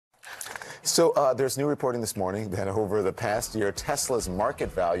So there's new reporting this morning that over the past year, Tesla's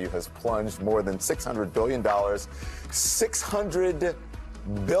market value has plunged more than $600 billion. $600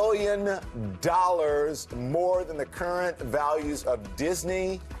 billion more than the current values of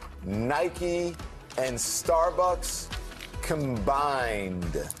Disney, Nike, and Starbucks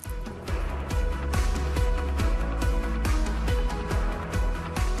combined.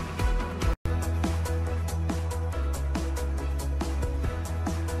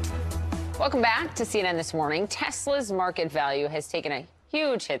 Welcome back to CNN This Morning. Tesla's market value has taken a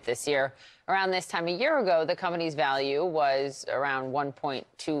huge hit this year. Around this time a year ago, the company's value was around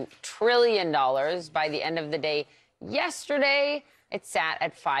 $1.2 trillion. By the end of the day yesterday, it sat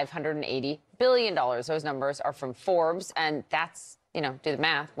at $580 billion. Those numbers are from Forbes, and that's, do the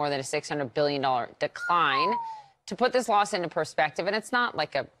math, more than a $600 billion decline. To put this loss into perspective, and it's not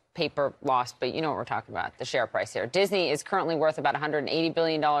like a paper loss, but you know what we're talking about, the share price here. Disney is currently worth about $180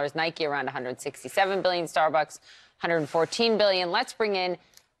 billion, Nike around $167 billion, Starbucks $114 billion. Let's bring in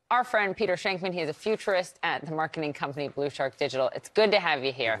our friend Peter Shankman. He is a futurist at the marketing company Blue Shark Digital. It's good to have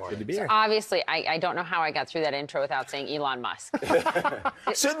you here. Good to be here. So obviously, I don't know how I got through that intro without saying Elon Musk.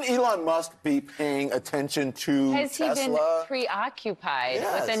 Shouldn't Elon Musk be paying attention to Tesla? Has he been preoccupied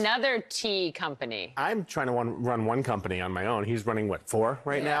with another T company? I'm trying to run one company on my own. He's running, what, 4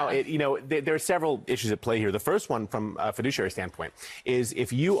 right now? There are several issues at play here. The first one, from a fiduciary standpoint, is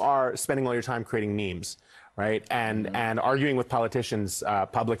if you are spending all your time creating memes, right, and arguing with politicians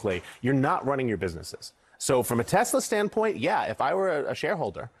publicly, you're not running your businesses. So from a Tesla standpoint, yeah, if I were a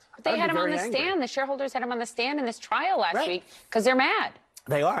shareholder, they had him on the stand. The shareholders had him on the stand in this trial last week because they're mad.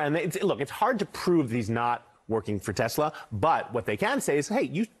 They are. And look, it's hard to prove that he's not working for Tesla. But what they can say is, hey,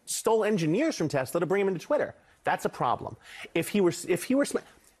 you stole engineers from Tesla to bring them into Twitter. That's a problem. If he were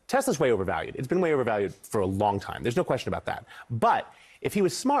Tesla's way overvalued. It's been way overvalued for a long time. There's no question about that. But if he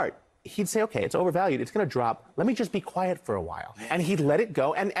was smart, he'd say, okay, it's overvalued. It's going to drop. Let me just be quiet for a while. And he'd let it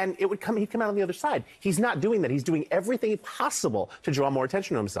go, and he'd come out on the other side. He's not doing that. He's doing everything possible to draw more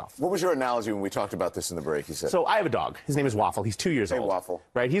attention to himself. What was your analogy when we talked about this in the break, you said? So I have a dog. His name is Waffle. He's 2 years old. Hey, Waffle.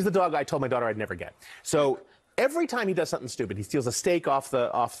 Right? He's the dog I told my daughter I'd never get. So every time he does something stupid, he steals a steak off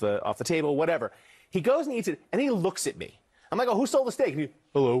the table, whatever, he goes and eats it, and he looks at me. I'm like, oh, who stole the steak? And he,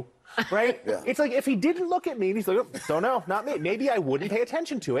 hello. Right? Yeah. It's like if he didn't look at me, and he's like, oh, don't know, not me. Maybe I wouldn't pay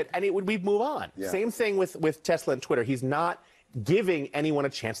attention to it, and we'd move on. Yeah. Same thing with Tesla and Twitter. He's not giving anyone a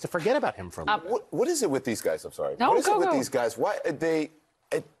chance to forget about him for a little bit. What is it with these guys? I'm sorry. No, what is it with these guys? Why they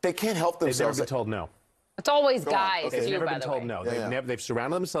can't help themselves? They've never been told no. It's always guys. Okay. They've never been told no. They've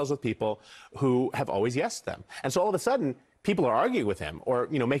surrounded themselves with people who have always yesed them, and so all of a sudden, people are arguing with him or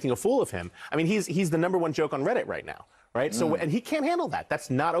making a fool of him. I mean, he's the #1 joke on Reddit right now. Right? So, and he can't handle that. That's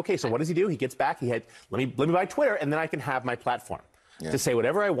not okay. So what does he do? He gets back. Let me buy Twitter, and then I can have my platform to say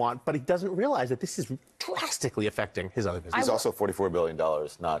whatever I want. But he doesn't realize that this is drastically affecting his other business. He's also $44 billion,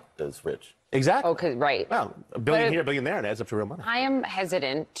 not as rich. Exactly. Okay, right. Well, a billion here, a billion there, it adds up to real money. I am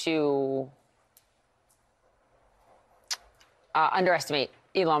hesitant to underestimate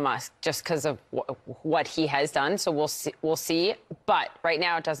Elon Musk just because of what he has done. So we'll see. But right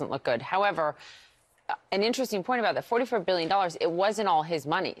now, it doesn't look good. However, an interesting point about that $44 billion, it wasn't all his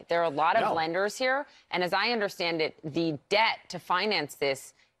money. There are a lot of lenders here. And as I understand it, the debt to finance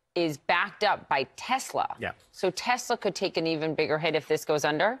this is backed up by Tesla. Yeah. So Tesla could take an even bigger hit if this goes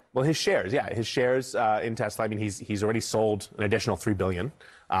under? Well, his shares, his shares in Tesla, I mean, he's already sold an additional $3 billion.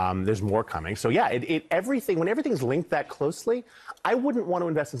 There's more coming. So, yeah, when everything's linked that closely, I wouldn't want to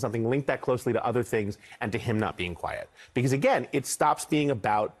invest in something linked that closely to other things and to him not being quiet. Because, again, it stops being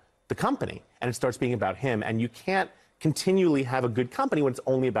about the company and it starts being about him. And you can't continually have a good company when it's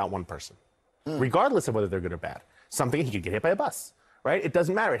only about one person, regardless of whether they're good or bad. Something, he could get hit by a bus, right? It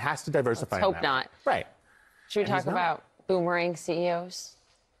doesn't matter. It has to diversify. Let's hope not. Right. Should we talk about Boomerang CEOs?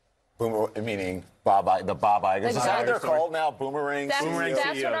 Meaning the Bob Iger. Is that what they're story. called now? Boomerang CEOs?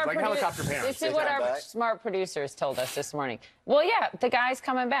 That's what our like helicopter parents. This is what our smart producers told us this morning. Well, yeah, the guy's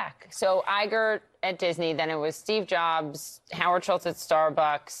coming back. So Iger at Disney, then it was Steve Jobs, Howard Schultz at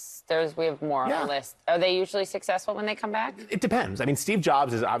Starbucks. We have more on the list. Are they usually successful when they come back? It depends. I mean, Steve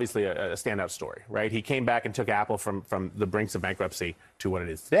Jobs is obviously a standout story, right? He came back and took Apple from the brinks of bankruptcy to what it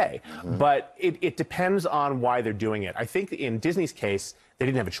is today. But it depends on why they're doing it. I think in Disney's case, they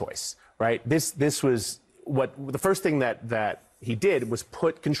didn't have a choice, right? This was the first thing that he did was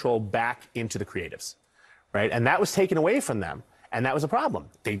put control back into the creatives, right? And that was taken away from them, and that was a problem.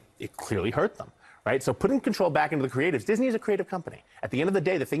 It clearly hurt them. Right? So putting control back into the creatives, Disney is a creative company. At the end of the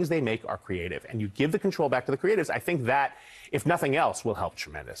day, the things they make are creative. And you give the control back to the creatives, I think that, if nothing else, will help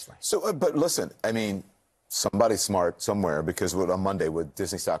tremendously. So, but listen, I mean, somebody smart somewhere, because on Monday,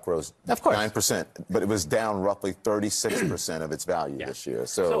 Disney stock rose Of course. 9%, but it was down roughly 36% of its value this year.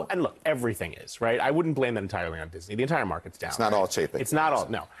 So, and look, everything is, right? I wouldn't blame that entirely on Disney. The entire market's down. it's not all Chapek. It's not all,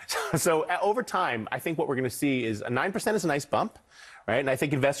 no. So over time, I think what we're going to see is a 9% is a nice bump, right? And I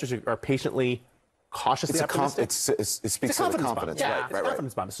think investors are patiently, cautiously optimistic. it speaks to the confidence. Yeah, it's a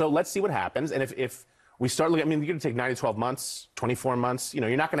confidence bump. So let's see what happens. And if we start looking, I mean, you're going to take 9 to 12 months, 24 months. You know,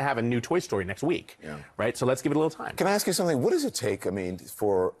 you're not going to have a new Toy Story next week, right? So let's give it a little time. Can I ask you something? What does it take, I mean,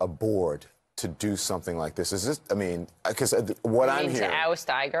 for a board to do something like this? Is this, I mean, because what I'm hearing... To oust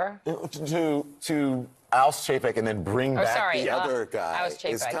Iger? To oust Chapek and then bring back the other guy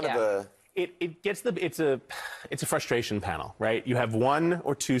is kind of a... It's a frustration panel, right? You have one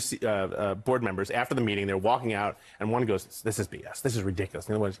or two board members after the meeting. They're walking out, and one goes, "This is BS. This is ridiculous."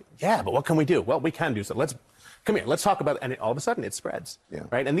 And the other one's, "Yeah, but what can we do?" "Well, we can do so. Come here. Let's talk about it." And all of a sudden, it spreads,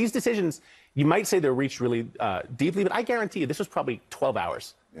 right? And these decisions, you might say they're reached really deeply, but I guarantee you, this was probably 12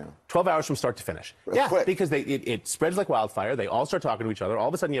 hours. 12 hours from start to finish. Quick. Because it spreads like wildfire. They all start talking to each other. All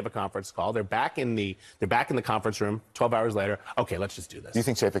of a sudden, you have a conference call. They're back in the conference room. 12 hours later, okay, let's just do this. Do you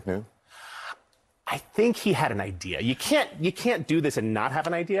think Chapek knew? I think he had an idea. You can't do this and not have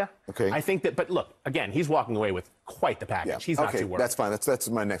an idea. Okay. I think that, but look, again, he's walking away with quite the package. He's not too worried. That's fine. That's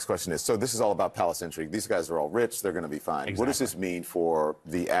my next question is. So this is all about palace intrigue. These guys are all rich. They're going to be fine. Exactly. What does this mean for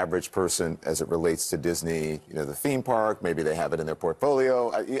the average person as it relates to Disney? You know, the theme park. Maybe they have it in their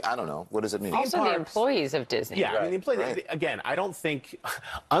portfolio. I don't know. What does it mean? Also, the employees of Disney. Yeah, I mean, the employees. Again, I don't think,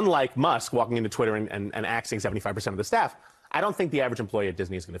 unlike Musk walking into Twitter and axing 75% of the staff, I don't think the average employee at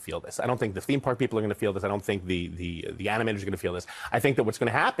Disney is going to feel this. I don't think the theme park people are going to feel this. I don't think the animators are going to feel this. I think that what's going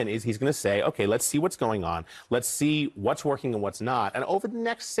to happen is he's going to say, okay, let's see what's going on. Let's see what's working and what's not. And over the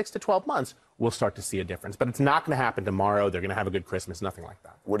next 6 to 12 months, we'll start to see a difference. But it's not going to happen tomorrow. They're going to have a good Christmas, nothing like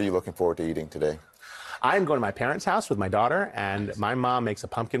that. What are you looking forward to eating today? I'm going to my parents' house with my daughter, and my mom makes a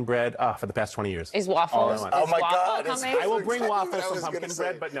pumpkin bread for the past 20 years. Is Waffle? Oh my God! Coming? I will bring Waffle some pumpkin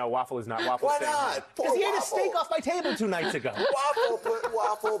bread, but no, Waffle is not. Waffle. Why not? Because he ate a steak off my table 2 nights ago.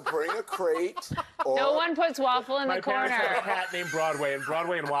 Waffle, bring a crate. No one puts Waffle in the corner. My parents have a cat named Broadway, and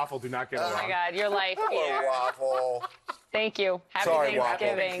Broadway and Waffle do not get along. Oh my God, your life here. Waffle. Thank you. Happy Sorry,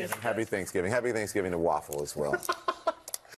 Thanksgiving. Waffle. Happy Thanksgiving. Happy Thanksgiving to Waffle as well.